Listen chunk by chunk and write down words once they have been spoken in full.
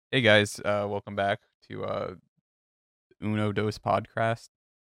Hey guys, welcome back to Uno Dos Podcast.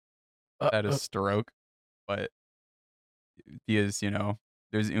 Uh, That is uh, stroke, but because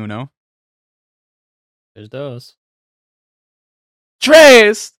there's Uno. there's those.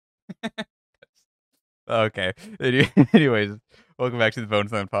 Trace! Okay. Anyways, welcome back to the Bone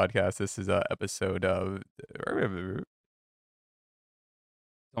Zone Podcast. This is episode of.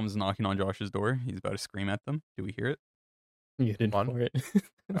 Someone's knocking on Josh's door. He's about to scream at them. Do we hear it? You did One. for it.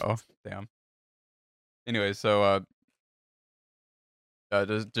 Oh, damn. Anyway, so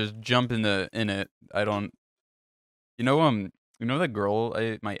just jump in it. I don't. That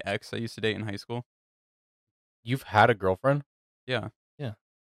girl, my ex I used to date in high school. You've had a girlfriend? Yeah, Yeah,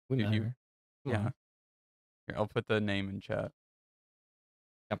 we dude, met her. Come yeah. on. Here, I'll put the name in chat.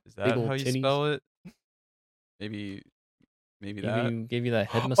 Got Is big that how old you titties. spell it? Maybe, maybe Gave that. you gave you that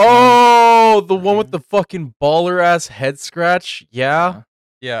head massage. Oh, the for one with sure. the fucking baller ass head scratch? Yeah.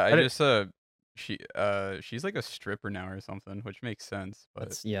 Yeah, I did- she's like a stripper now or something, which makes sense. But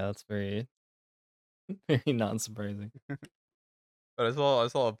That's very very not surprising. I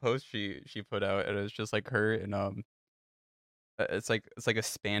saw a post she put out, and it's just like her in it's like a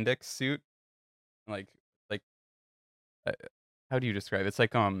spandex suit, like uh, how do you describe it? It's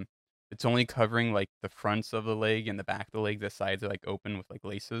like it's only covering like the fronts of the leg and the back of the leg. The sides are like open with like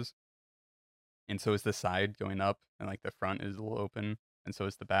laces, and so is the side going up, and like the front is a little open, and so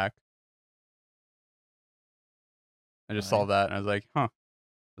is the back. I just saw Nice. that and I was like, huh.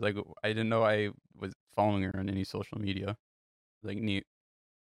 Like I didn't know I was following her on any social media. Like neat.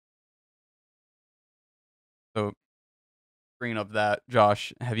 So bringing up that,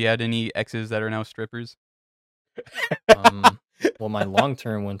 Josh, have you had any exes that are now strippers? Well, my long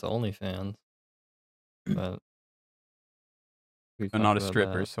term went to OnlyFans, but we I'm talked not a about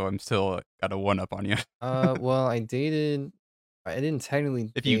stripper, that. so I'm still got a one up on you. Well, I dated. I didn't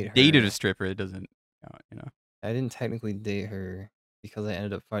technically If you date dated a her. stripper, it doesn't count. I didn't technically date her because I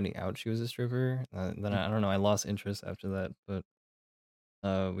ended up finding out she was a stripper. Then I don't know. I lost interest after that,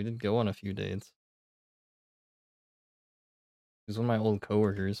 but we did go on a few dates. She was one of my old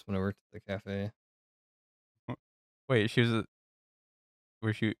coworkers when I worked at the cafe. Wait,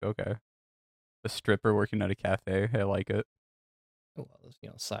 was she okay? A stripper working at a cafe. I like it. Oh, well, this,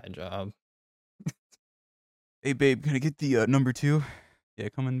 side job. Hey babe, can I get the number two? Yeah,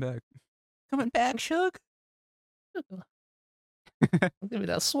 coming back. Coming back, Shug. Give me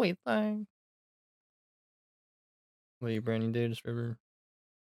that sweet thing. What are you, Brandon Davis River?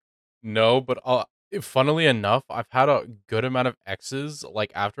 no, but funnily enough, I've had a good amount of exes.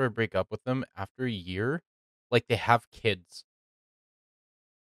 Like, after I break up with them, after a year, like, they have kids.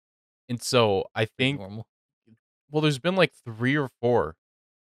 And so I Pretty think, normal. well, there's been like 3 or 4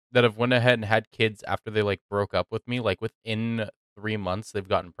 that have went ahead and had kids after they like broke up with me. Like, within 3 months, they've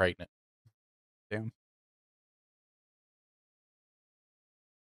gotten pregnant. Damn.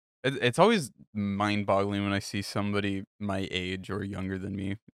 It's always mind-boggling when I see somebody my age or younger than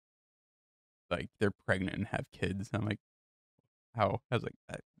me, like they're pregnant and have kids. I'm like, how? I was like,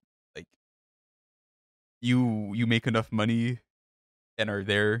 like you make enough money and are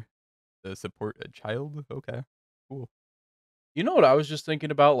there to support a child? Okay, cool. You know what I was just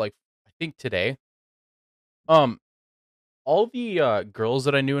thinking about? Like, I think today, um, all the girls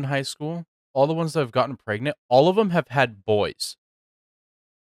that I knew in high school, all the ones that have gotten pregnant, all of them have had boys.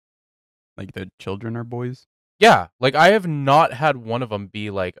 Like the children are boys Yeah, like I have not had one of them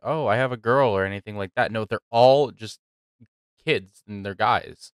be like, "Oh, I have a girl" or anything like that. No, they're all just kids and they're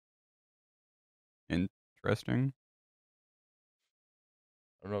guys. interesting.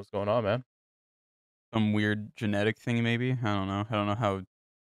 I don't know what's going on, man. Some weird genetic thing, maybe. I don't know how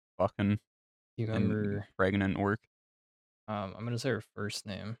fucking You and remember? pregnant work. I'm gonna say her first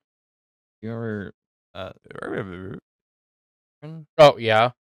name. You remember? Uh, She Oh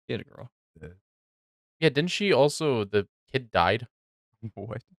yeah, had a girl. yeah. Didn't she also? The kid died.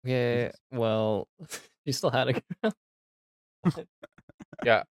 What? Yeah. Jesus. Well, she still had a girl.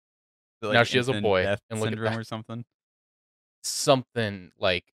 Yeah. Like Now she has a infant boy, death and look at syndrome that. or something. Something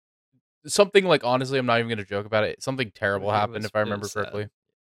like honestly, I'm not even gonna joke about it. Something terrible happened if I It remember was sad. correctly.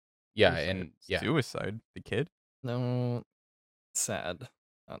 Yeah, Suicide. and yeah. Suicide. The kid. No, sad,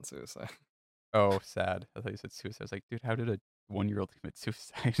 not suicide. Oh, sad. I thought you said suicide. I was like, dude, how did a 1-year-old commit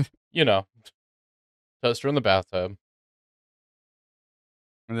suicide? You know, toast her in the bathtub.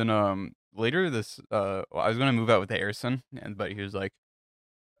 And then later this well, I was gonna move out with Harrison, but he was like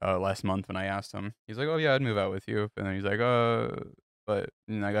last month when I asked him, he's like, oh yeah, I'd move out with you. And then he's like, but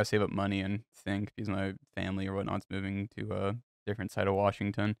I gotta save up money and think because my family or whatnot's moving to a different side of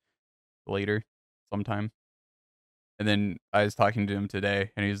Washington later sometime. And then I was talking to him today,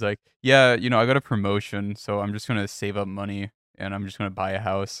 and he's like, "Yeah, I got a promotion, so I'm just gonna save up money, and I'm just gonna buy a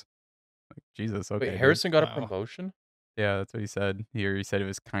house." Like, Jesus, Wait, okay, dude. Harrison got a Wow. promotion? Yeah, that's what he said. He said it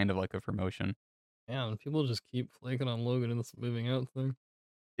was kind of like a promotion. Yeah, and people just keep flaking on Logan in this moving out thing.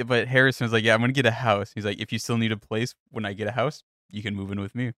 Yeah, but Harrison was like, "Yeah, I'm gonna get a house." He's like, "If you still need a place when I get a house, you can move in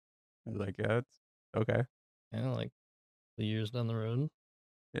with me." I was like, "Yeah, it's okay." Yeah, like the years down the road.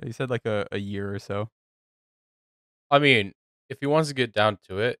 Yeah, he said like a year or so. I mean, if he wants to get down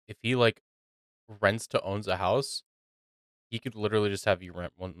to it, if he like rents to owns a house, he could literally just have you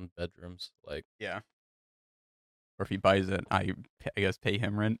rent one of the bedrooms. Like, Yeah. Or if he buys it, I guess pay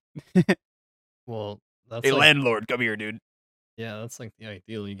him rent. Well, that's Hey, like landlord, come here, dude. yeah, that's like the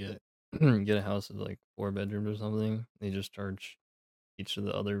ideal. You get get a house with like 4 bedrooms or something. They just charge each of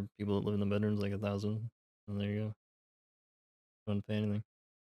the other people that live in the bedrooms like 1,000, and there you go. Don't pay anything.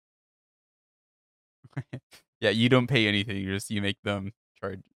 Yeah, you don't pay anything. You make them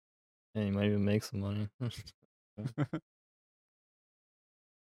charge. And you might even make some money.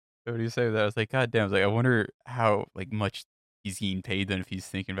 So what do you say to that? I was like, God damn. I was like, I wonder how like much he's getting paid then if he's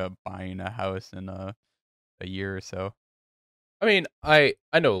thinking about buying a house in a year or so. I mean, I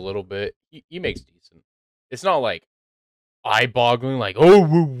know a little bit. He makes decent. It's not like eye boggling, like oh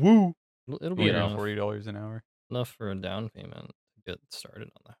woo woo. It'll be You Twenty or know, $40 an hour. enough for a down payment to get started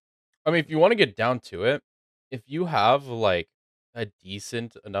on that. I mean, if you want to get down to it, if you have like a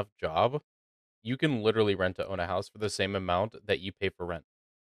decent enough job, you can literally rent to own a house for the same amount that you pay for rent.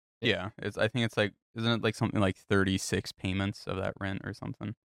 Yeah. Yeah, I think it's like, isn't it like something like 36 payments of that rent or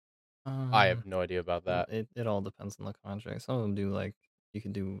something? I Um, have no idea about that. it all depends on the contract. Some of them do like you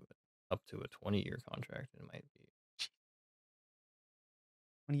can do up to a 20-year contract. It might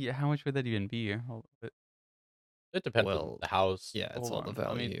be How much would that even be? It depends on well, the house. yeah, it's Hold all the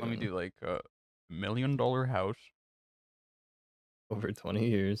on. Let me value do like a $1 million house over 20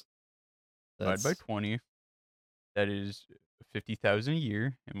 years. divided by That's 20. That is 50,000 a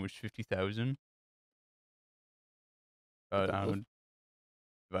year, in which 50,000 what the I wolf. don't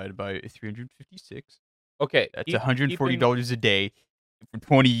divided by 356. Okay, That's keep in $140 a day. For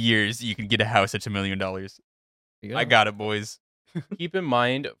 20 years, you can get a house that's $1 million. You I go. got it, boys. keep in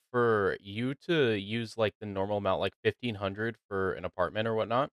mind for you to use like the normal amount, like 1,500 for an apartment or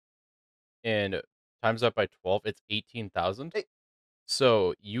whatnot, and times that by 12, it's 18,000. Hey.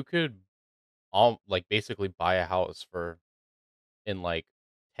 So you could all like basically buy a house for in like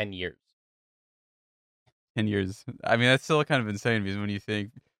 10 years. 10 years. I mean, that's still kind of insane because when you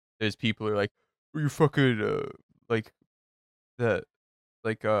think there's people who are like, "Are you fucking like that?"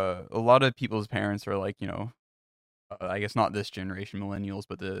 Like a lot of people's parents are like, I guess not this generation millennials,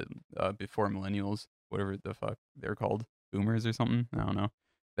 but the before millennials, whatever the fuck they're called, boomers or something. I don't know.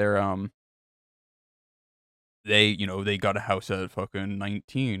 They're they got a house at fucking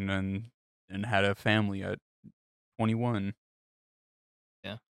 19 and had a family at 21.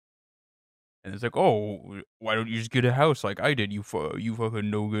 Yeah. And it's like, "Oh, why don't you just get a house like I did? You fucking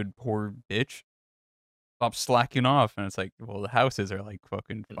no good poor bitch. Stop slacking off." And it's like, "Well, the houses are like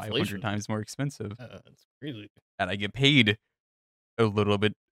fucking 500 Inflation. times more expensive, It's crazy. and I get paid a little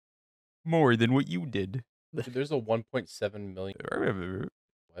bit more than what you did." Dude, there's a 1.7 million.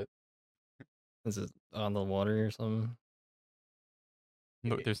 What? Is it on the water or something?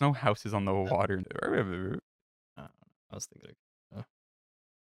 No, there's no houses on the Uh, water. I don't know. I was thinking of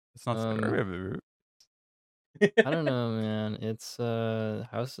It's not. I don't know, man. It's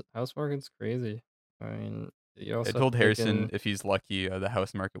house market's crazy. I mean, you I also have told to take Harrison in if he's lucky, the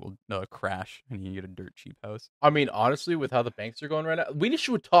house market will crash and he can get a dirt cheap house. I mean, honestly, with how the banks are going right now, we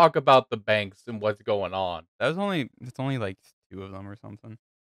should talk about the banks and what's going on. It's only like two of them or something.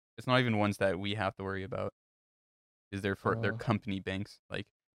 It's not even ones that we have to worry about. Is they're oh company banks, like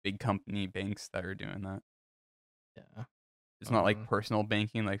big company banks that are doing that. yeah. It's not like Um personal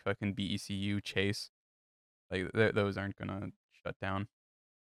banking, like fucking BECU, Chase. Like those aren't gonna shut down.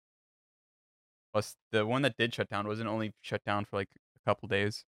 Plus, the one that did shut down wasn't only shut down for like a couple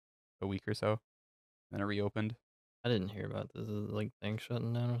days, a week or so, then it reopened. I didn't hear about this. Is it like bank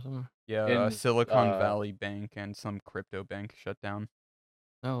shutting down or something? Yeah, In Silicon Valley Bank and some crypto bank shut down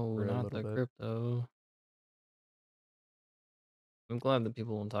No, for a not little the bit. crypto. I'm glad that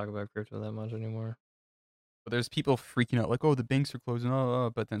people won't talk about crypto that much anymore. But there's people freaking out like, "Oh, the banks are closing."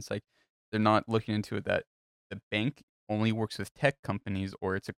 But then it's like they're not looking into it that the bank only works with tech companies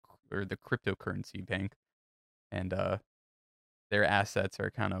or or the cryptocurrency bank, and their assets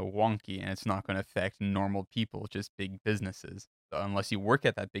are kind of wonky, and it's not going to affect normal people, just big businesses. So unless you work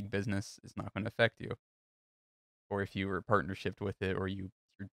at that big business, it's not going to affect you. Or if you were partnershiped with it, or your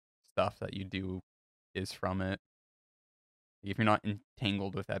stuff that you do is from it. If you're not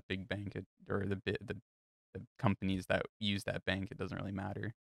entangled with that big bank or the companies that use that bank, it doesn't really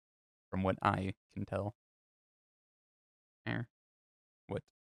matter, from what I can tell. What?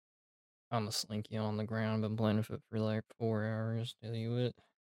 I'm a slinky on the ground. Been playing with it for like 4 hours. Tell you what.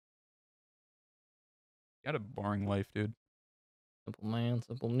 You got a boring life, dude. Simple man,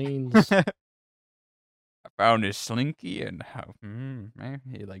 simple needs. I found a slinky and how man,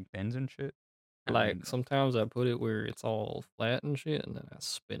 he like bends and shit. Like sometimes I put it where it's all flat and shit, and then I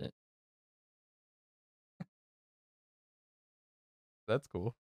spin it. That's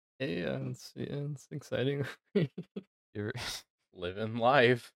cool. Yeah, it's exciting. You ever, Living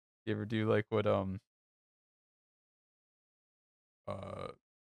life. you ever do like what uh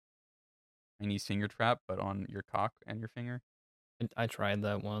Chinese finger trap, but on your cock and your finger? I tried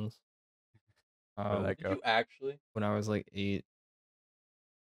that once. How did that Did go? you actually? When I was like 8,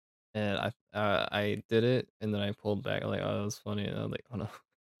 and I did it, and then I pulled back. Like, oh, that was funny. And I was like, oh no.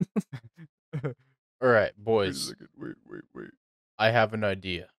 All right, Wait a boys. second. Wait. I have an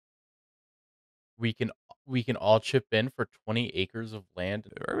idea. We can all chip in for 20 acres of land,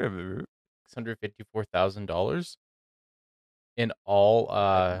 $654,000, in all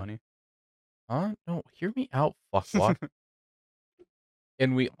Type of money. no, hear me out, fuckwad.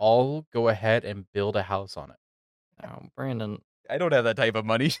 And we all go ahead and build a house on it. Oh, Brandon, I don't have that type of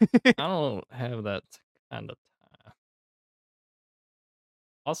money. I don't have that kind of time.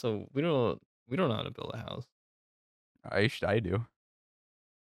 Also, we don't know how to build a house. I do.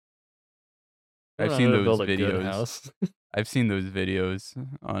 We I've don't know seen how to those build a good videos. house. I've seen those videos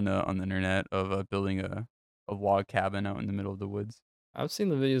on the internet of building a log cabin out in the middle of the woods. I've seen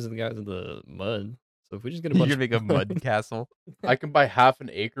the videos of the guys with the mud. So if we just get a You're bunch gonna make a mud castle. I can buy half an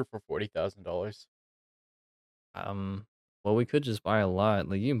acre for $40,000. well, we could just buy a lot.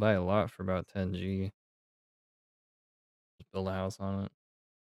 Like you can buy a lot for about 10G. Just build a house on it.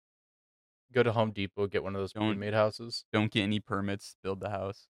 Go to Home Depot, get one of those Don't- pre-made houses. Don't get any permits. Build the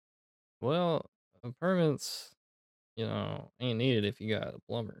house. Well, permits, ain't needed if you got a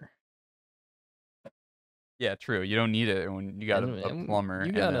plumber. Yeah, true. You don't need it when you got a And plumber, you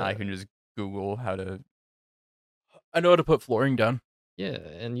and then I gotta- can just Google how to. I know how to put flooring down. Yeah,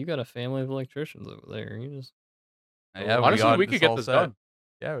 and you got a family of electricians over there. You just Yeah, Honestly, we got could this get all this set. done.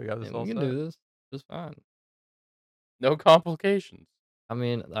 Yeah, we got this and all we can set. do this just fine. No complications. I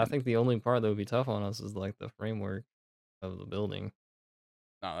mean, I think the only part that would be tough on us is like the framework of the building.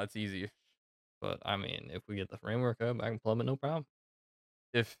 No, that's easy. But I mean, if we get the framework up, I can plumb it, no problem.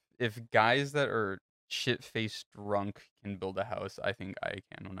 If guys that are shit faced drunk can build a house, I think I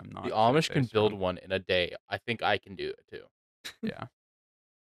can when I'm not. The Amish can shit-faced build drunk. one in a day. I think I can do it too. Yeah.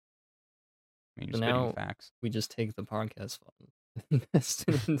 I mean, So you're spitting now facts. we just take the podcast fund, invest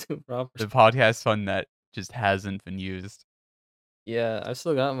it into proper. The podcast fund that just hasn't been used. Yeah, I've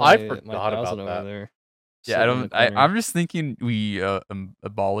still got I my forgot about 1,000 over that. there. Yeah, I sitting in don't. the corner. I'm just thinking we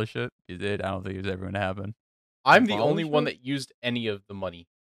abolish it. I don't think it's ever gonna happen. I'm the only Abolish one it? that used any of the money.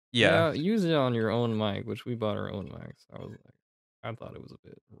 Yeah. Use it on your own mic, which we bought our own mics. I thought it was a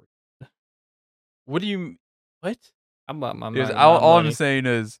bit rude. What do you? What? I bought my Because mic. all I'm saying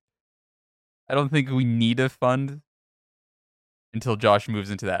is, I don't think we need a fund until Josh moves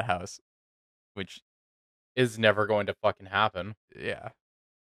into that house, which Is never going to fucking happen. yeah,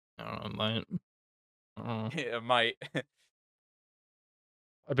 I don't know, it might. it might.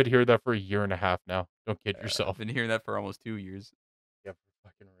 I've been hearing that for a year and a half now. Don't kid I've yourself. been hearing that for almost 2 years. Yeah, for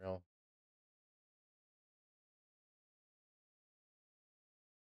fucking real.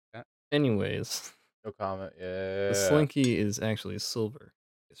 Anyways, No comment. Yeah. the slinky is actually silver,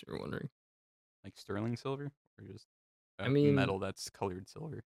 if you're wondering. Like sterling silver, or just I mean- metal that's colored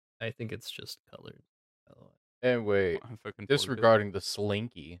silver. I think it's just colored. Anyway, Fucking disregarding the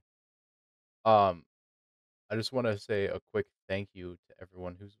slinky, I just want to say a quick thank you to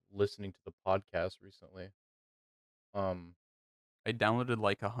everyone who's listening to the podcast recently. I downloaded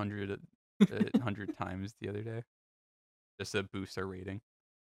like 100 times the other day, just to boost our rating.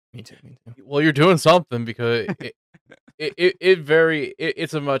 Me too. Well, you're doing something because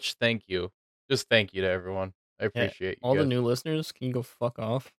it's a much thank you. Just thank you to everyone. I appreciate you All the guys. new listeners, can you go fuck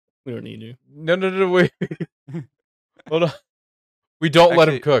off? We don't need you. No, wait. Hold on. We don't let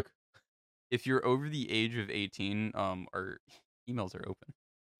him Actually- cook. If you're over the age of 18, our emails are open.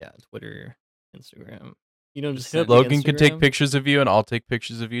 Yeah, Twitter, Instagram. You know, just Just hit up send- the Logan can take Instagram. pictures of you, and I'll take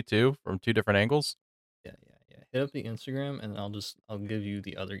pictures of you too from 2 different angles. Yeah. Hit up the Instagram, and I'll give you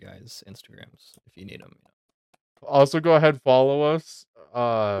the other guys' Instagrams if you need them. Also, go ahead and follow us.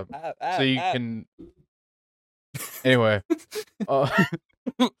 So you can. Anyway,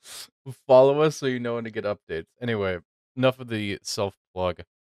 follow us so you know when to get updates. Anyway, enough of the self plug.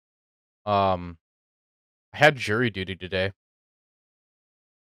 Um, I had jury duty today.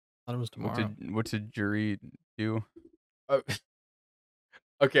 Thought it was tomorrow. What's a jury do? Uh,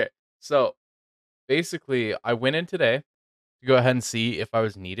 okay, so basically, I went in today to go ahead and see if I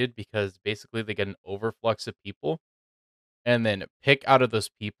was needed because basically they get an overflux of people and then pick out of those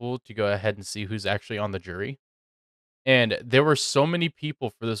people to go ahead and see who's actually on the jury. And there were so many people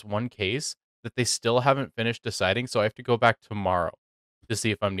for this one case that they still haven't finished deciding. So I have to go back tomorrow to see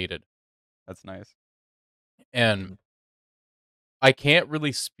if I'm needed. That's nice. And I can't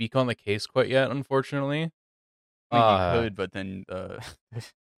really speak on the case quite yet, unfortunately. I mean, you Uh, could, but then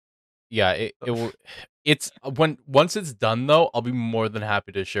yeah, it will. It's when once it's done though, I'll be more than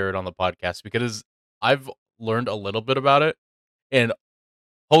happy to share it on the podcast because I've learned a little bit about it, and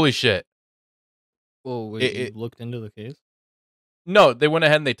holy shit, Whoa, wait, you it looked into the case? no, they went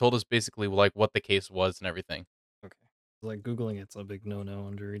ahead and they told us basically like what the case was and everything. Okay. Like Googling it's a big no-no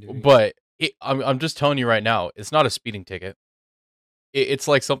on jury duty. But I'm just telling you right now, it's not a speeding ticket. It's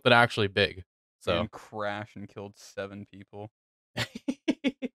like something actually big. So man crashed and killed 7 people.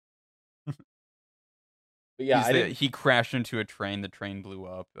 But yeah, I didn't. He crashed into a train. The train blew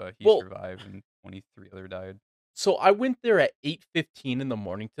up. He Well, survived, and 23 other died. so I went there at 8:15 in the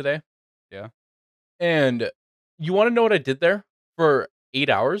morning today, Yeah, and you want to know what I did there for 8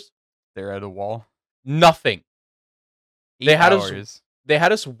 hours? they're at a wall. Nothing. They 8 had us. hours. They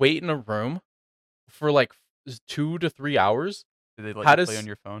had us wait in a room for like 2 to 3 hours. Did they let you Had play us. on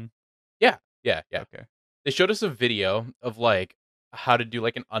your phone? Yeah, yeah, yeah. Okay. They showed us a video of like how to do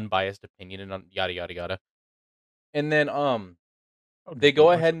like an unbiased opinion and yada yada yada. And then Oh, they not go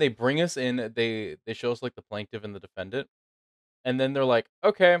much. ahead and they bring us in. They show us like the plaintiff and the defendant. And then they're like,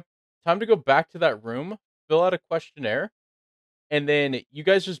 "Okay, time to go back to that room, fill out a questionnaire, and then you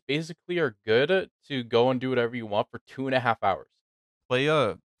guys just basically are good to go and do whatever you want for 2.5 hours."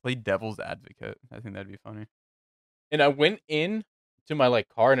 Play devil's advocate. I think that'd be funny. And I went in to my like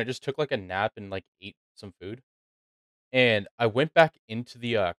car and I just took like a nap and like ate some food. And I went back into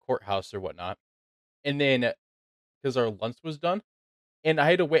the courthouse or whatnot. And then because our lunch was done, and I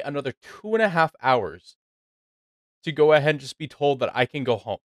had to wait another 2.5 hours to go ahead and just be told that I can go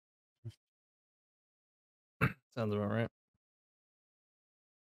home. Sounds about right.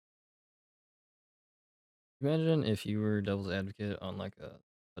 Imagine if you were devil's advocate on like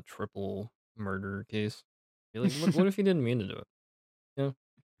a triple murder case. You're like, what if he didn't mean to do it? You know?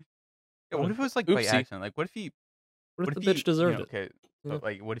 Yeah, what if it was like by Oopsie. accident? Like, What if what the if bitch he, deserved it? okay, You so know?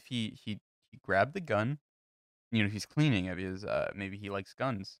 like, what if he grabbed the gun? He's cleaning it because maybe he likes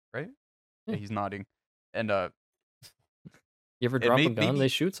guns, right? Yeah. Yeah, he's nodding, and You ever it drop may a gun? They maybe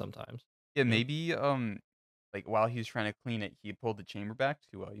shoot sometimes. yeah You know? maybe like while he was trying to clean it, he pulled the chamber back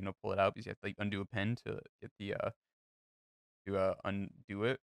to pull it out because you have to like undo a pin to get the undo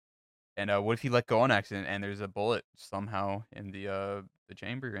it. And what if he let go on accident and there's a bullet somehow in the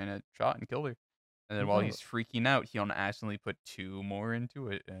chamber and it shot and killed her? And then while No. he's freaking out, he on accidentally put 2 more into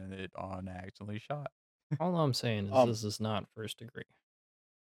it and it on accidentally shot. All I'm saying is Um this is not first degree.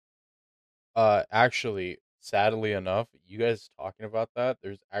 actually, sadly enough, you guys talking about that,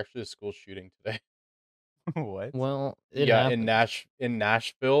 there's actually a school shooting today. What? Well, it Yeah, happens. In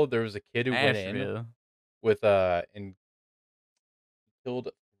Nashville, there was a kid who went in Nashville. with and killed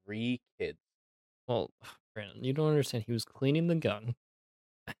 3 kids. Well, Brandon, you don't understand. He was cleaning the gun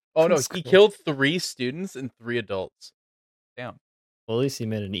Oh in no, he school. killed 3 students and 3 adults. Damn. Well, at least he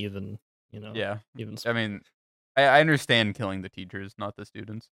made an even, you know, Yeah. even I split. mean, I understand killing the teachers, not the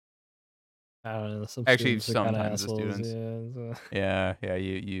students. I don't know. Some Actually, students are kind of sometimes the assholes. students. Yeah, Yeah,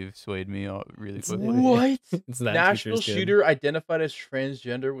 you've swayed me really it's, quickly. What? it's that Nashville teacher's kid. shooter identified as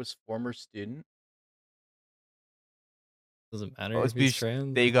transgender was former student. Doesn't matter Well, if it's he's because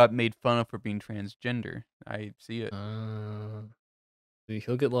trans. they got made fun of for being transgender. I see it.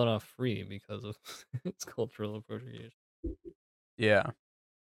 He'll get let off free because of its cultural appropriation. Yeah.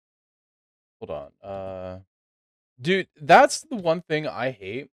 Hold on. Dude, that's the one thing I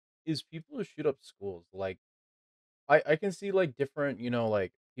hate is people who shoot up schools. Like I can see like different,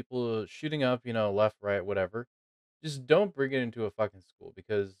 like people shooting up, left, right, whatever. Just don't bring it into a fucking school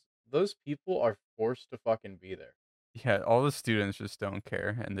because those people are forced to fucking be there. Yeah, all the students just don't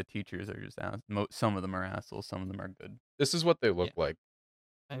care, and the teachers are just some of them are assholes, some of them are good. This is what they Yeah, look like.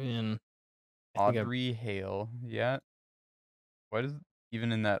 I mean, I think I Audrey Hale, yeah. What is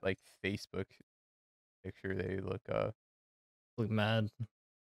even in that like Facebook picture? They look look mad.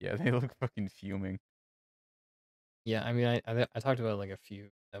 yeah, they look fucking fuming. Yeah, I mean, I talked about like a few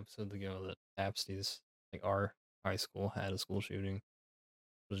episodes ago that Apste's like our high school had a school shooting.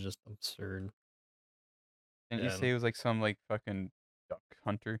 It was just absurd. Didn't you Yeah. say it was like some like fucking duck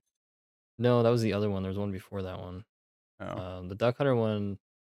hunter? No, that was the other one. There was one before that one. Oh, The duck hunter one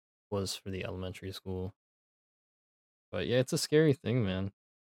was for the elementary school. But yeah, it's a scary thing, man.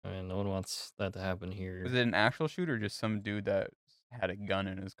 I mean, no one wants that to happen was here. it an actual shooter or just some dude that had a gun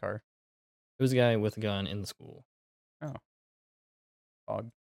in his car? It was a guy with a gun in the school. Oh, dog.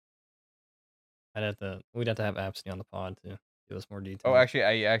 We'd have to have Absney on the pod to give us more Oh, details.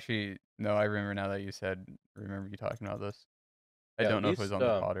 actually, no. I remember now that you said. Remember you talking about this. I Yeah, don't know if it was on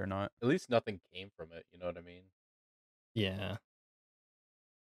the pod or not. at least nothing came from it. You know what I mean? Yeah.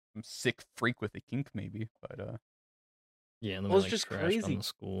 Some sick freak with a kink, maybe. But Yeah, and then Well, they it's like just trashed on crazy the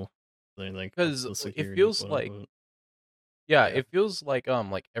school. They like up because the it security, feels quote like unquote. yeah, yeah, it feels like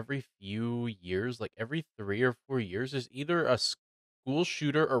every few years, like every 3 or 4 years, there's either a school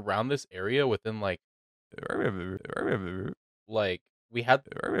shooter around this area within like we had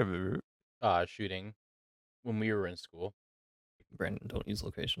shooting when we were in school. Brandon, don't use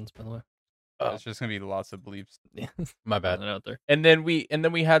locations, by the way. it's just gonna be lots of bleeps. Yeah, My bad. throwing it out there. And then we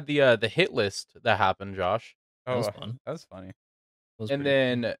had the hit list that happened, Josh. That was Oh, fun. that was funny. That was And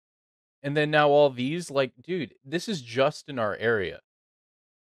pretty fun. then now all these, like, dude, this is just in our area.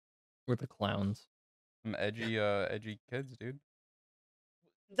 We're the clowns. Some edgy kids, dude.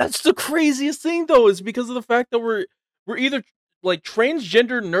 That's the craziest thing though, is because of the fact that we're either like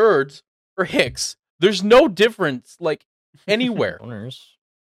transgender nerds or hicks. There's no difference like anywhere. Owners.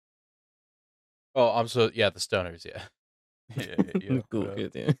 Oh, the stoners, yeah. Yeah. Cool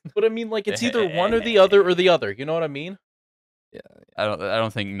kid, yeah. But I mean, like, it's either one or the other. You know what I mean? Yeah. I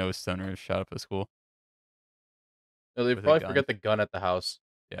don't think no stoner shot up a school No, they with a probably gun. forget the gun at the house.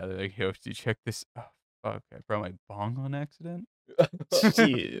 Yeah, they're like, yo, did you check this? Oh, fuck, I brought my bong on accident.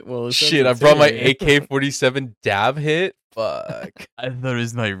 Shit. Well, it says Shit, I it's brought my here. AK-47 dab hit. Fuck. I thought it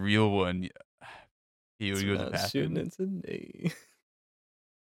was my real one. He would It's go to the not shooting bathroom. it today.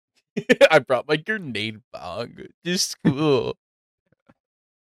 I brought my grenade bong to school.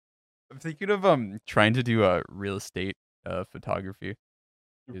 I'm thinking of trying to do real estate photography.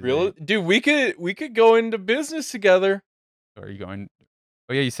 Real dude, we could go into business together. Are you going?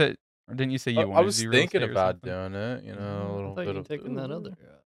 Oh yeah, you said, or didn't you say you I wanted was to do real thinking estate or about something? doing it, you know, a I little thought bit you of taking that other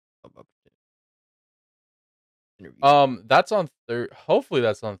interview. That's on hopefully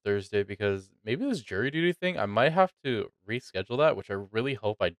that's on Thursday, because maybe this jury duty thing, I might have to reschedule that, which I really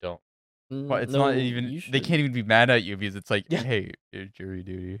hope I don't. Well, it's no, not even. you They should. can't even be mad at you because it's like, Yeah. hey, it's jury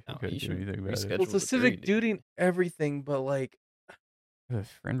duty. I No, couldn't you do should anything about it. reschedule. Well, it's a the jury civic duty and everything, but like A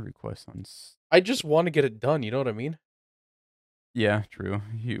friend request on. I just want to get it done, you know what I mean? Yeah, true.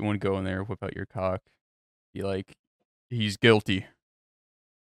 You want to go in there, whip out your cock, be like, he's guilty.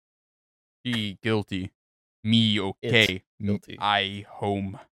 He guilty. Me okay. guilty. I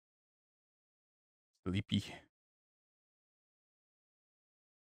home. Sleepy.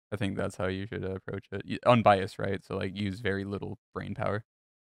 I think that's how you should approach it. Unbiased, right? So like, use very little brain power.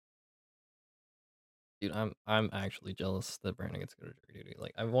 Dude, I'm actually jealous that Brandon gets to go to jury duty.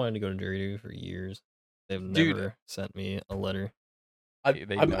 Like, I've wanted to go to jury duty for years. They've Dude. never sent me a letter.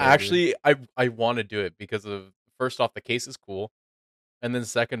 They I'm know, actually I want to do it because of, first off, the case is cool, and then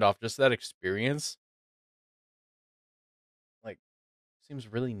second off, just that experience like seems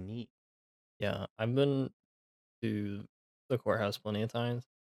really neat. Yeah, I've been to the courthouse plenty of times,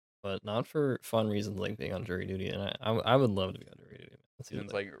 but not for fun reasons like being on jury duty. And I would love to be on jury duty. Let's see what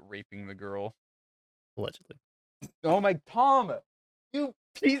It's they- like raping the girl. allegedly. Oh my Tom, you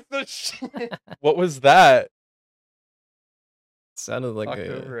piece of shit! What was that? Sounded like Knocked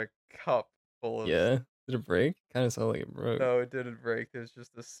over a cup full of. yeah. Did it break? Kind of sounded like it broke No, it didn't break. It was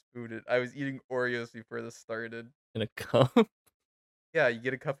just a spoon. I was eating Oreos before this started. in a cup. Yeah, you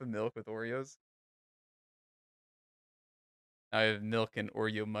get a cup of milk with Oreos. I have milk and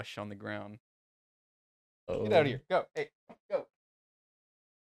Oreo mush on the ground. Get out of here. Go. Hey, go.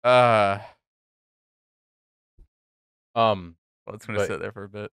 Um, Well, it's gonna But- sit there for a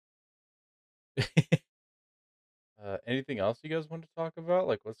bit. anything else you guys want to talk about?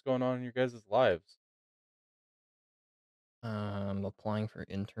 Like, what's going on in your guys' lives? Applying for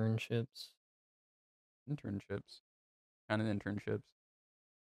internships. Internships. Kind of internships.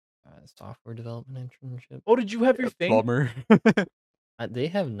 Software development internship. Oh, did you have your thing? Plumber. They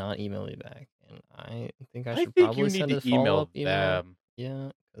have not emailed me back, and I think I I should think probably you need send to a follow-up email email. them.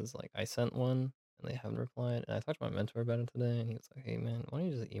 Yeah, because like I sent one and they haven't replied. And I talked to my mentor about it today, and he was like, "Hey man, why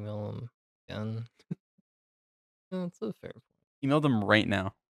don't you just email them again?" Yeah, that's a fair point. Email them right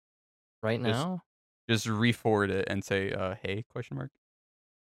now. Right Just- now, Just re-forward it and say, hey, question mark.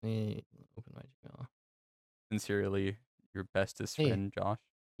 let me open my Gmail. Sincerely, your bestest Hey. friend, Josh.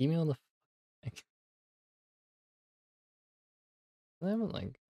 Email the I haven't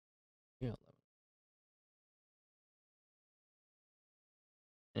like, you know.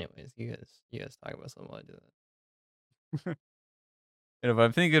 Anyways, you guys talk about something while I do that. If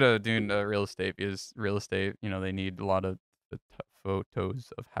I'm thinking of doing real estate, because real estate, they need a lot of the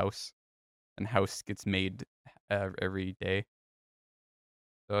photos of house, and house gets made every day.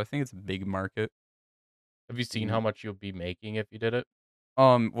 So I think it's a big market. Have you seen And how much you'll be making if you did it?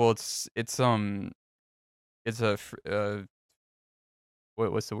 well, it's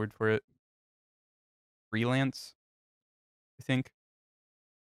what's the word for it? Freelance, I think.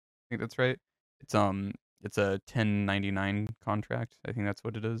 I think that's right. It's a 1099 contract. I think that's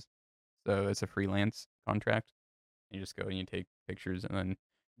what it is. So it's a freelance contract. You just go and you take pictures, and then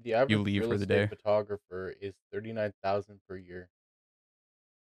The you average leave real for the estate day. photographer is 39,000 per year.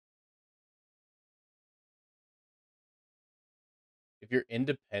 If you're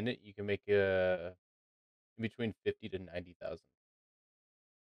independent, you can make between 50 to 90,000.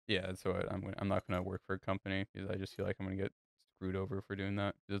 Yeah, so I'm not gonna work for a company because I just feel like I'm gonna get screwed over for doing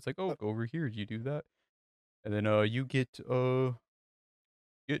that. 'Cause it's like, oh, go over here, you do that, and then you get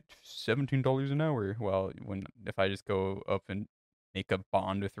 $17 an hour. Well, if I just go up and make a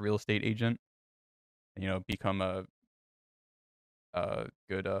bond with a real estate agent, become a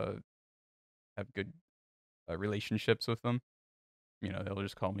good have good relationships with them. They'll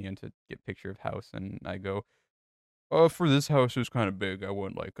just call me in to get picture of house, and I go, for this house is kind of big. I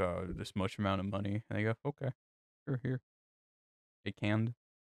want like this much amount of money, and they go, okay, sure, here, they canned.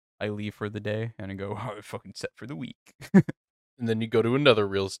 I leave for the day, and I go, oh, I'm fucking set for the week. And then you go to another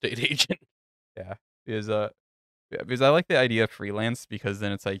real estate agent. Yeah, because I like the idea of freelance because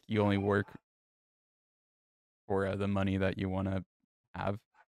then it's like you only work for the money that you want to have,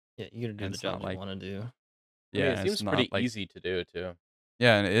 Yeah, you gotta do and the it's not jobs you like, want to do. I mean, yeah, it and it's seems not pretty like, easy to do too.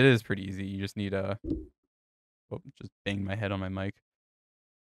 yeah, and it is pretty easy. You just need just bang my head on my mic.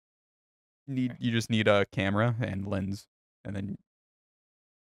 You just need a camera and lens, and then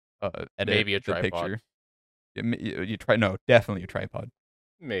edit Maybe a the tripod. picture. You try no, definitely a tripod.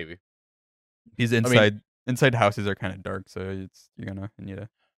 Maybe. These I mean, inside houses are kind of dark, so you're gonna need to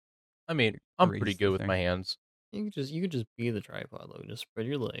I'm pretty raise good the with my thing. hands. You could just be the tripod though. Just spread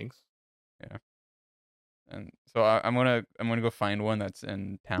your legs. Yeah, and so I'm gonna go find one that's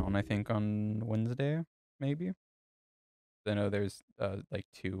in town. I think on Wednesday, maybe. I know there's like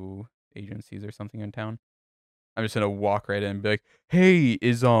 2 agencies or something in town. I'm just gonna walk right in and be like, "Hey,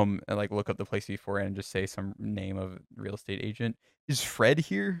 and like look up the place before and just say some name of real estate agent. Is Fred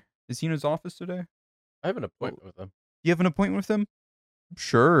here? Is he in his office today? I have an Well, appointment with them. you have an appointment with him?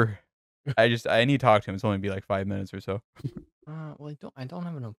 Sure. I need to talk to him. It's only be like 5 minutes or so. Well, I don't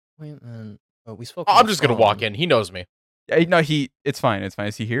have an appointment. But we spoke on I'm the just gonna walk phone. in. He knows me. Yeah, no, it's fine. It's fine.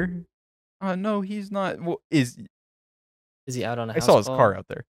 Is he here? No, he's not. Well, Is he out on a I house saw his car call? out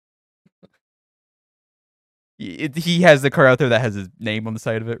there. He has the car out there that has his name on the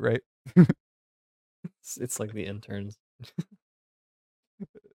side of it, right? It's like the interns.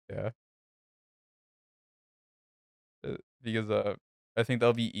 Yeah. Because I think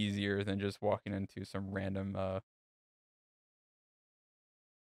that'll be easier than just walking into some random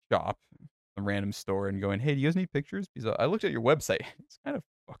shop, some random store, and going, "Hey, do you guys need pictures?" Because I looked at your website. It's kind of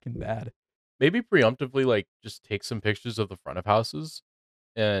fucking bad. Maybe preemptively, like, just take some pictures of the front of houses,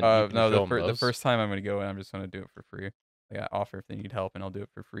 and you can No, show them the those. first time I'm gonna go in, I'm just gonna do it for free. Like, I offer if they need help, and I'll do it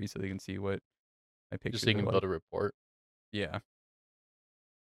for free so they can see what my Just so you pictures are can like. build a report. Yeah,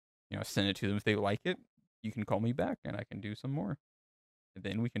 send it to them if they like it. You can call me back, and I can do some more, and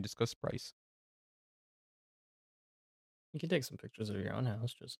then we can discuss price. You can take some pictures of your own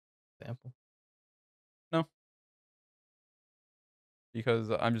house, just example. No,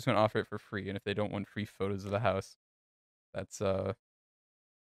 because I'm just gonna offer it for free, and if they don't want free photos of the house, that's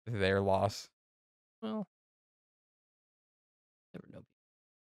their loss. Well, never know.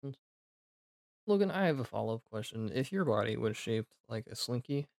 Logan, I have a follow-up question. If your body was shaped like a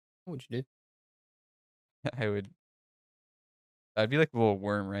slinky, what would you do? I would. I'd be like a little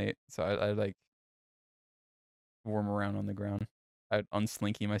worm, right? So I'd like worm around on the ground. I'd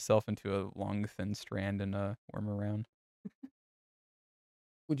unslinky myself into a long, thin strand and worm around.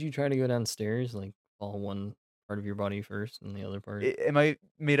 Would you try to go downstairs, like fall one part of your body first and the other part? Am I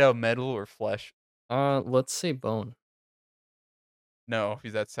made out of metal or flesh? Let's say bone. No,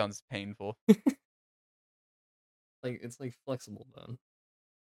 because that sounds painful. Like it's like flexible bone.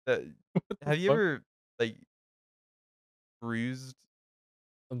 Uh, What the have you fuck? ever like bruised?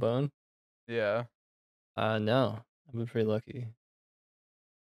 A bone? Yeah, No. I've been pretty lucky.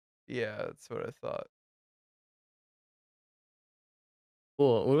 yeah, that's what I thought.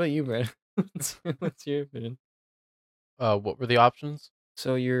 Cool. What about you, Brad? What's your opinion? What were the options?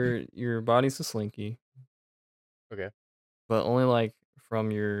 So your body's a slinky, Okay. but only like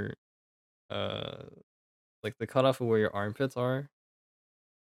from your uh like the cutoff of where your armpits are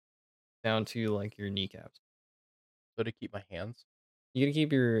down to like your kneecaps. So to keep my hands. You gotta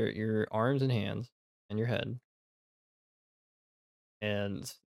keep your arms and hands and your head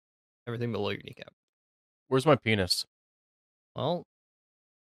and everything below your kneecap. Where's my penis? Well,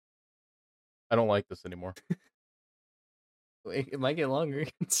 I don't like this anymore. it might get longer.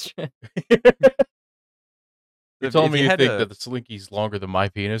 You're telling If me you you had think a that the slinky's longer than my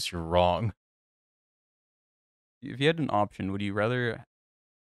penis? You're wrong. if you had an option, would you rather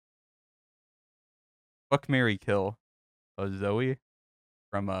fuck, marry, kill Zoe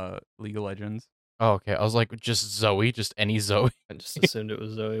from League of Legends, Oh, okay. I was like, just Zoe, just any Zoe. I just assumed it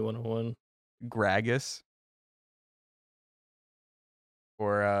was Zoe 101. Gragas,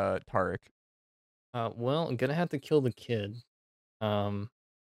 or Tarek? Well, I'm gonna have to kill the kid. Um,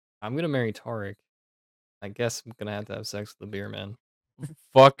 I'm gonna marry Tarek. I guess I'm gonna have to have sex with the beer man.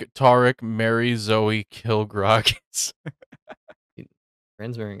 Fuck Tarek, marry Zoe, kill Groggins.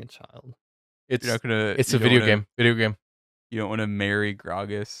 Friend's marrying a child. You're not gonna. It's You a don't video wanna, game. Video game. You don't want to marry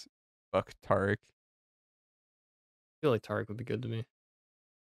Gragas. Fuck Tarek. I feel like Tarek would be good to me.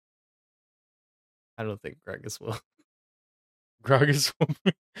 I don't think Gregus will. Groggins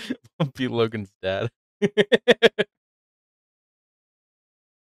will be Logan's dad. I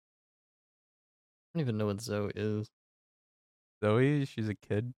don't even know what Zoe is. Zoe, she's a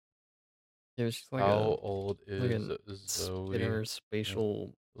kid. Yeah, she's like How old like is an Zoe?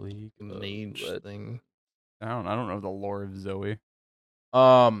 interspatial League of mage thing. I don't know the lore of Zoe.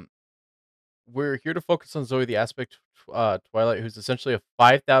 Um, we're here to focus on Zoe, the aspect Twilight, who's essentially a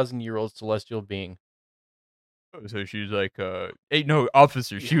 5,000-year-old celestial being. Oh, so she's like hey, no,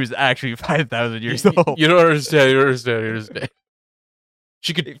 officer, she was actually 5,000 years You, old. you don't understand. You don't understand. You don't understand.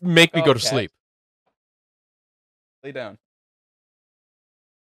 She could make me go to Cat. sleep. Lay down.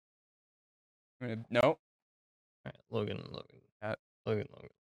 No. All right, Logan. Cat. Logan.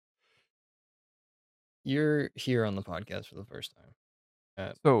 You're here on the podcast for the first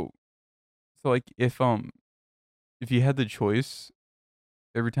time. So like if you had the choice,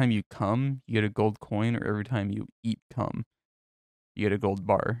 every time you come, you get a gold coin, or every time you eat cum, you get a gold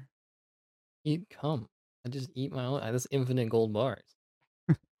bar. Eat cum. I just eat my own. I just infinite gold bars.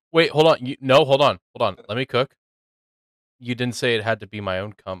 Wait, hold on. Hold on. Let me cook. You didn't say it had to be my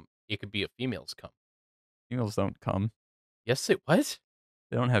own cum. It could be a female's cum. Females don't come. Yes, it was.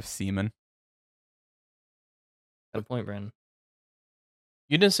 They don't have semen. Got a point, Brandon.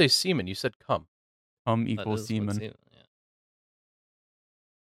 You didn't say semen. You said cum. Cum That equals is what semen. semen,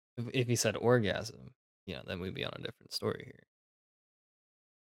 yeah. If he said orgasm, then we'd be on a different story here.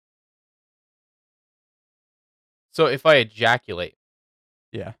 So if I ejaculate,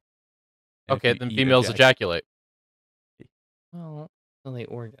 Yeah. And if okay, you then eat females ejaculate. Well, they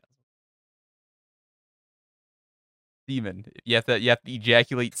orgasm. Semen. You have to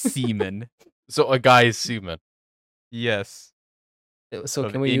ejaculate semen. So a guy's semen. Yes. So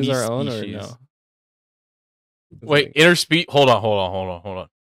Of can we use any our own or species. no? It's Wait, like- interspecies. Hold on.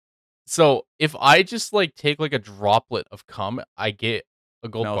 So if I just like take like a droplet of cum, I get a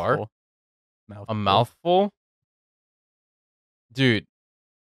gold bar, a mouthful. Dude,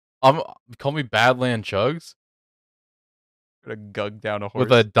 call me Badland Chugs Gonna gug down a horse.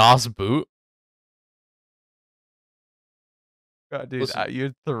 with a DOS boot. God, dude, Listen.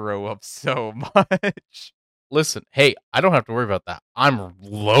 you'd throw up so much. Listen, hey, I don't have to worry about that. I'm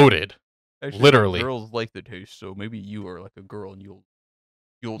loaded. Actually, Literally. girls like the taste, so maybe you are like a girl and you'll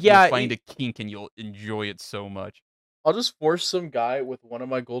Yeah, find a kink and you'll enjoy it so much. I'll just force some guy with one of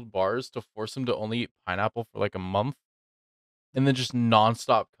my gold bars to force him to only eat pineapple for like a month, and then just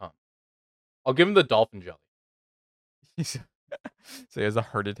nonstop cum. I'll give him the dolphin jelly. So he has a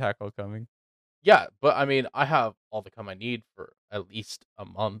heart attack all coming. Yeah, but I mean, I have all the cum I need for at least a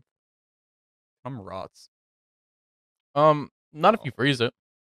month. Cum rots. Not if you freeze it.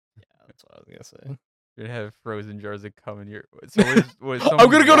 Yeah, that's what I was gonna say. You'd have frozen jars of cum in your. So what is I'm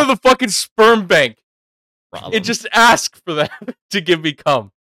gonna go to the fucking sperm bank Rob and just ask for them to give me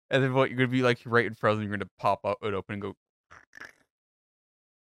cum. And then what? You're gonna be like right in front of them. You're gonna pop up it open and go.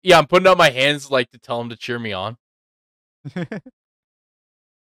 Yeah, I'm putting out my hands like to tell them to cheer me on.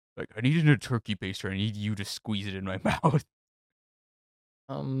 Like, I needed a turkey baster. I need you to squeeze it in my mouth.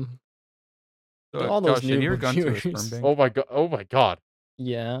 So, all those Josh, have new you ever gone to a viewers. sperm bank? Oh my god! Oh my god!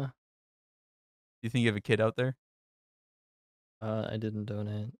 Yeah. Do you think you have a kid out there? I didn't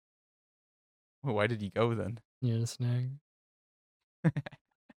donate. Well, why did you go then? You snag.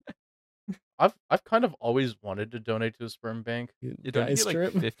 I've kind of always wanted to donate to a sperm bank. Yeah, don't you Guy get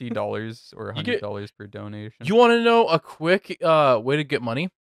like strip. $50 or You get $100 per donation? you want to know a quick way to get money?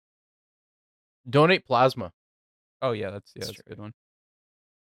 Donate plasma. Oh yeah, that's That's a true. good one.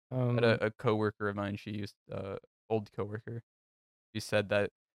 I had a coworker of mine. She used old coworker. She said that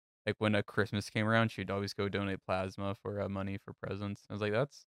like when a Christmas came around, she'd always go donate plasma for money for presents. I was like,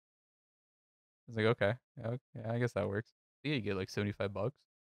 that's. I was like, okay, yeah, okay, I guess that works. Yeah, you get like $75.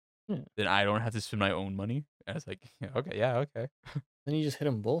 Yeah. Then I don't have to spend my own money. And I was like, yeah, okay. Then you just hit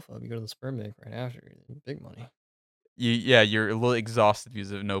them both up. You go to the sperm bank right after. Big money. You're a little exhausted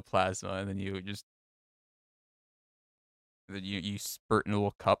because of no plasma, and then you spurt in a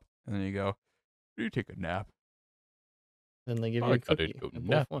little cup, and then you go, you take a nap. Then they give you I a gotta cookie. go And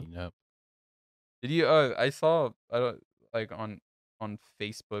both nappy one. nap. Did you? I saw. I don't like on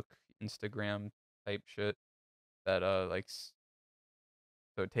Facebook, Instagram type shit that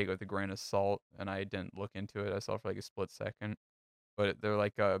so take it with a grain of salt, and I didn't look into it. I saw it for like a split second, but they're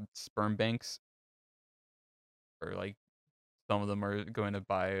like sperm banks, or like some of them are going to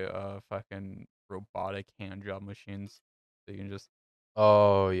buy fucking robotic hand job machines, so you can just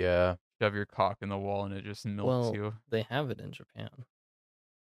Oh yeah. shove your cock in the wall and it just milks Well, you. they have it in Japan.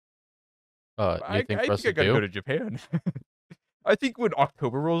 Anything I for us think I to gotta go do? to Japan. I think when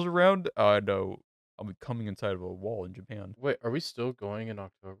October rolls around, no, I'll be coming inside of a wall in Japan. Wait, are we still going in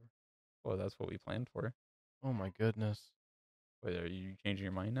October? Well, that's what we planned for. Oh my goodness. Wait, are you changing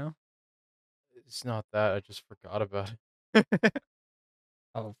your mind now? It's not that. I just forgot about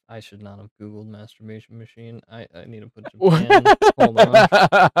Oh, I should not have Googled masturbation machine. I need to put Japan. Hold on.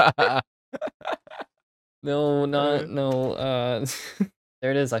 it. No, Uh, not no.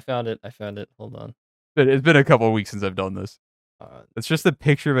 There it is. I found it. Hold on. but it's been a couple of weeks since I've done this. Uh, It's just a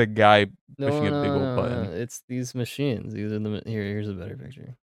picture of a guy pushing no, a big no, old no, no. button. It's these machines. These are the here's a better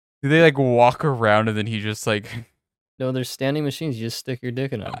picture. Do they like walk around and then he just like? No, they're standing machines. You just stick your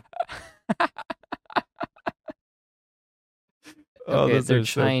dick in them. Oh, Okay, those they're are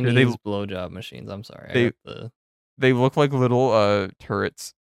so true. Chinese blowjob machines. I'm sorry. I They got the they look like little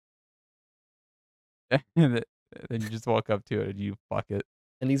turrets. And then you just walk up to it and you fuck it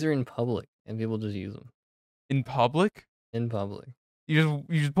and these are in public, and people just use them in public. in public. You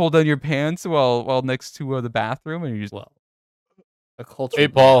just pull down your pants while next to the bathroom and you just. Well, a culture. Hey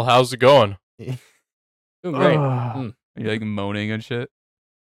Paul, how's it going? Doing great. You're like moaning and shit.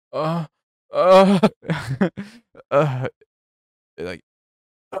 Uh, uh. uh, like,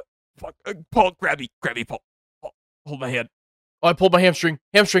 fuck, Paul, grab me, Paul. Paul, hold my hand. Oh, I pulled my hamstring.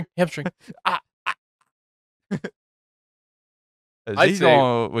 Hamstring. Ah, ah. I'd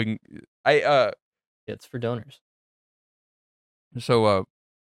say- It's for donors. So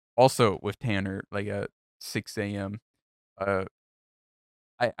also with Tanner, like at 6 a.m.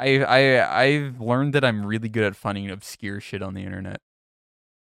 I've learned that I'm really good at finding obscure shit on the internet.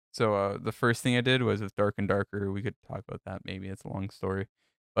 So the first thing I did was with Dark and Darker. We could talk about that. Maybe it's a long story,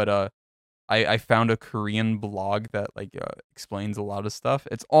 but I found a Korean blog that like explains a lot of stuff.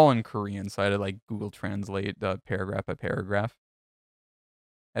 It's all in Korean, so I had to like Google Translate paragraph by paragraph.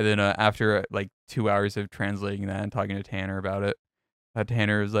 And then after like 2 hours of translating that and talking to Tanner about it,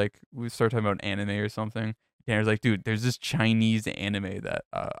 Tanner was like, we started talking about anime or something. Tanner's like, dude, there's this Chinese anime that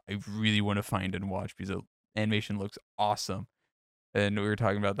I really want to find and watch because the animation looks awesome. And we were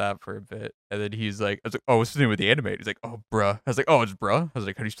talking about that for a bit. And then he's like, I was like, oh, what's the name of the anime? He's like, oh, bruh. I was like, oh, it's bruh? I was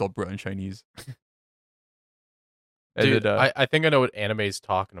like, how do you spell bruh in Chinese? And Dude, then, I think I know what anime is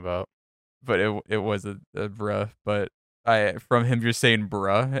talking about. but it was a bruh. But from him just saying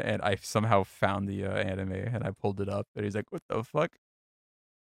bruh, and I somehow found the anime and I pulled it up. And he's like, what the fuck?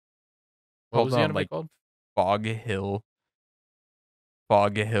 What was the on, anime like called? Fog Hill.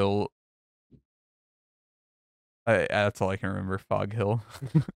 Fog Hill. That's all I can remember. Fog Hill.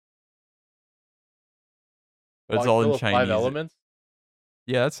 But it's all in Fog Hill of Five Chinese. Elements?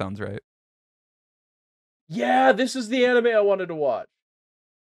 Yeah, that sounds right. Yeah, this is the anime I wanted to watch.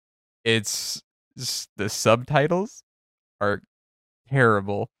 It's the subtitles are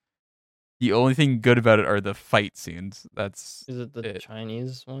terrible. The only thing good about it are the fight scenes. That's Is it the it.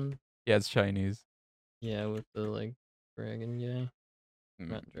 Chinese one? Yeah, it's Chinese. Yeah, with the like dragon guy.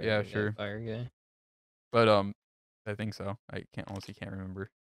 Not dragon Yeah, guy, sure. fire guy. But I think so. I honestly can't remember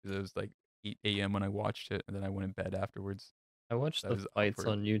because it was like 8 a.m. when I watched it, and then I went in bed afterwards. I watched That the was fights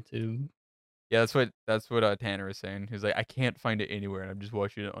awkward. on YouTube. Yeah, that's what Tanner was saying. He was like, I can't find it anywhere, and I'm just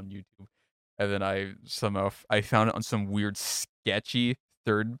watching it on YouTube. And then I somehow I found it on some weird sketchy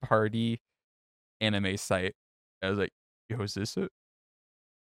third party anime site. I was like, yo, is this it?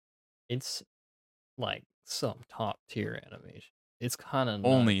 It's like some top tier animation. It's kind of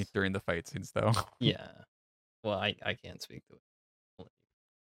Only nuts. during the fight scenes, though. Yeah. Well, I can't speak to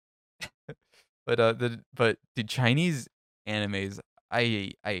it. But the Chinese animes,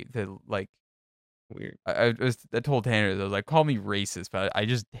 like Weird. I told Tanner I was like, call me racist, but I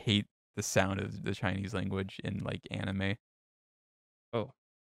just hate the sound of the Chinese language in like anime Oh,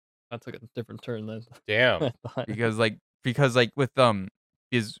 that took a different turn than Damn. I thought. because with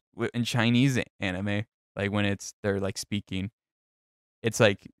in Chinese anime, like when they're like speaking, it's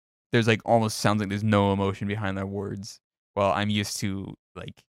like there's like almost sounds like there's no emotion behind their words. Well, I'm used to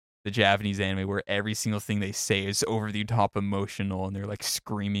like the Japanese anime where every single thing they say is over the top emotional and they're like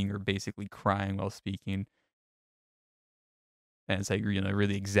screaming or basically crying while speaking. And it's like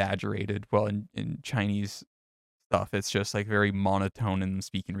really exaggerated. Well, in Chinese stuff, it's just like very monotone and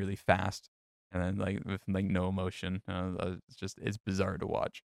speaking really fast, and then like with like no emotion. It's bizarre to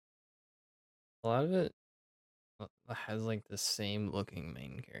watch. A lot of it has like the same looking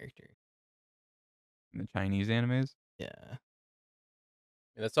main character. In the Chinese animes, Yeah.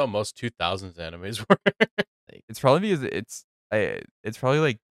 That's how most 2000s animes were. Like it's probably because it's probably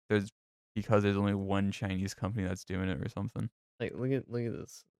like there's because there's only one Chinese company that's doing it or something. look at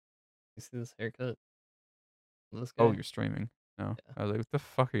this. You see this haircut? This Oh, guy? you're streaming. No, Yeah. I was like, what the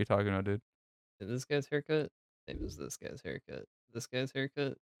fuck are you talking about, dude? This guy's haircut? Same as this guy's haircut. This guy's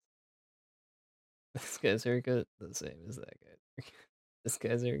haircut? This guy's haircut? The same as that guy's haircut. This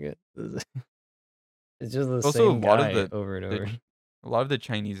guy's haircut? It's just the Also, same guy over and over. a lot of the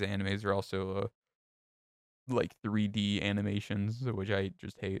Chinese animes are also like 3D animations, which I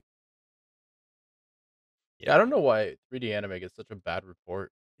just hate. Yeah, I don't know why 3D anime gets such a bad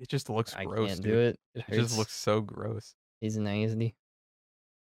report. It just looks I gross, can't do dude. it. It It just hurts. looks so gross. He's nasty.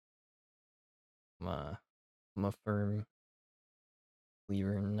 I'm a firm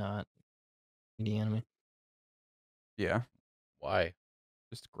believer in not 3D anime. Yeah, Why?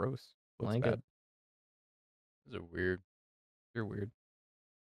 just gross. I Looks like it. bad. These are weird. You're weird.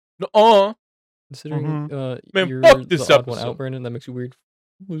 No, Considering man, you're fuck the this odd one out, episode. Brandon, that makes you weird.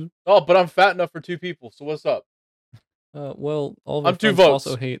 Oh, but I'm fat enough for 2 people. So what's up? Well, all of our I'm 2 friends also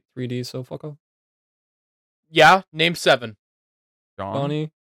votes. hate 3D, so fuck off. Yeah, name 7. John?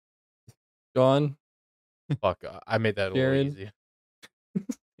 Johnny, John, Fuck, I made that a little Jared. easy.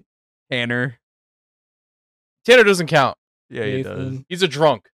 Tanner. Tanner doesn't count. Yeah, he does. Nathan. He's a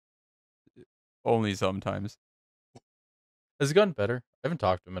drunk. Only sometimes. Has he gotten better? I haven't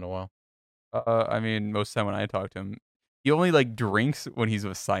talked to him in a while. I mean, most of the time when I talk to him, he only like drinks when he's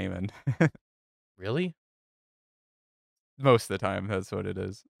with Simon. Really? Most of the time, that's what it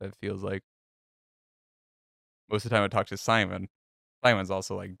is. It feels like most of the time I talk to Simon. Simon's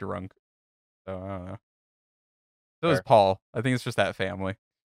also like drunk, so I don't know. So is Fair. Paul. I think it's just that family,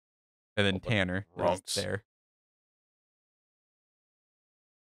 and then Oh, but Tanner is drunks. there.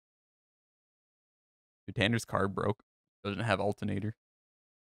 Dude, Tanner's car broke. Doesn't have alternator.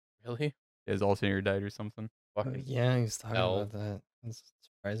 Really? His alternator died or something. Oh, Fucking yeah, he's talking hell. about that. I was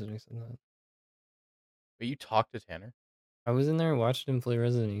surprised when he said that. But you talked to Tanner? I was in there watching him play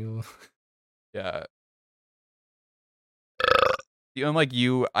Resident Evil. Yeah. Unlike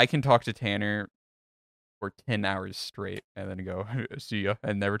you, I can talk to Tanner for 10 hours straight and then go, see ya,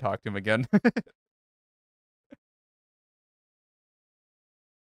 and never talk to him again.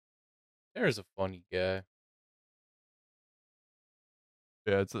 Tanner's a funny guy.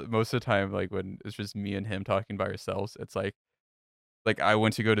 Yeah, it's most of the time, like, when it's just me and him talking by ourselves, it's like I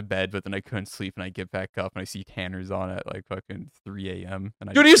went to go to bed, but then I couldn't sleep, and I get back up, and I see Tanner's on at, like, fucking 3 AM,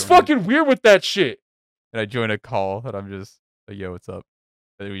 and Dude, he's fucking weird with that shit. I join a call, and I'm just like, "Yo, what's up?"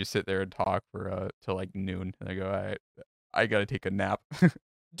 And then we just sit there and talk for, till, like, noon, and I go, "Alright, I gotta take a nap."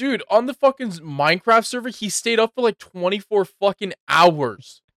 Dude, on the fucking Minecraft server, he stayed up for like 24 fucking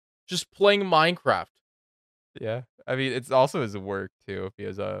hours just playing Minecraft. Yeah. I mean, it's also his work, too,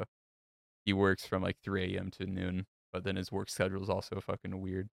 because, he works from, like, 3 AM to noon, but then his work schedule is also fucking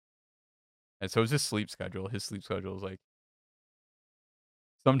weird. And so is his sleep schedule. His sleep schedule is, like,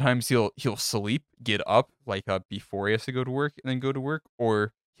 sometimes he'll sleep, get up, like, before he has to go to work and then go to work,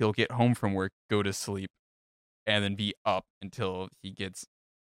 or he'll get home from work, go to sleep, and then be up until he gets,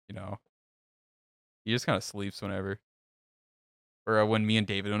 you know he just kinda sleeps whenever. Or, when me and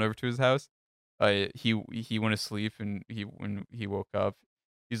David went over to his house, he went to sleep, and when he woke up,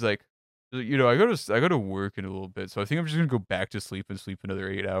 he's like, I go to work in a little bit, so I think I'm just gonna go back to sleep and sleep another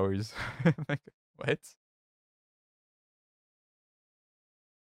 8 hours." I'm like, "What?"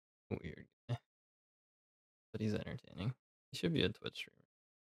 Weird. But he's entertaining. He should be a Twitch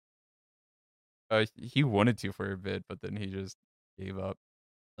streamer. He wanted to for a bit, but then he just gave up.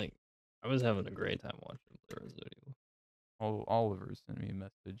 Like, I was having a great time watching him play Resident Evil. Oliver sent me a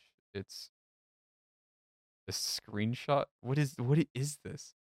message. It's a screenshot. What is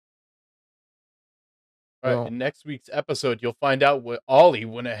this? All right, Well, in next week's episode, you'll find out what Ollie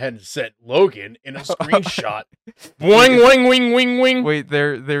went ahead and sent Logan in a screenshot. Boing, wing, wing, wing, wing. Wait,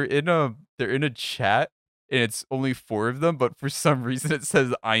 they're in a chat, and it's only 4 of them, but for some reason it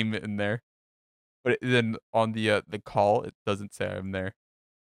says I'm in there. But then on the call, it doesn't say I'm there.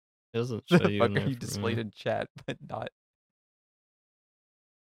 it doesn't The show you in fuck are there you for displayed me. in chat, but not?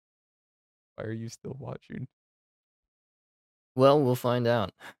 Why are you still watching? Well, we'll find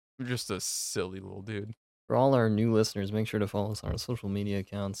out. You're just a silly little dude. For all our new listeners, make sure to follow us on our social media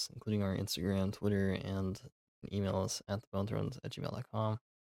accounts, including our Instagram, Twitter, and email us at thebonethrones@gmail.com.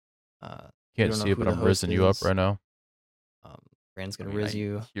 We Can't don't know see it, who but the I'm host rizzing you up is. right now. Brand's I gonna mean, riz I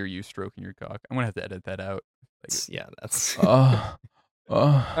you. hear you stroking your cock. I'm gonna have to edit that out. Yeah, that's. All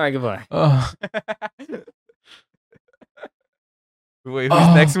All right, goodbye. Wait,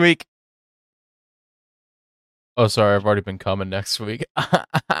 who's next week? Oh, sorry, I've already been coming next week.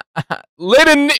 Later,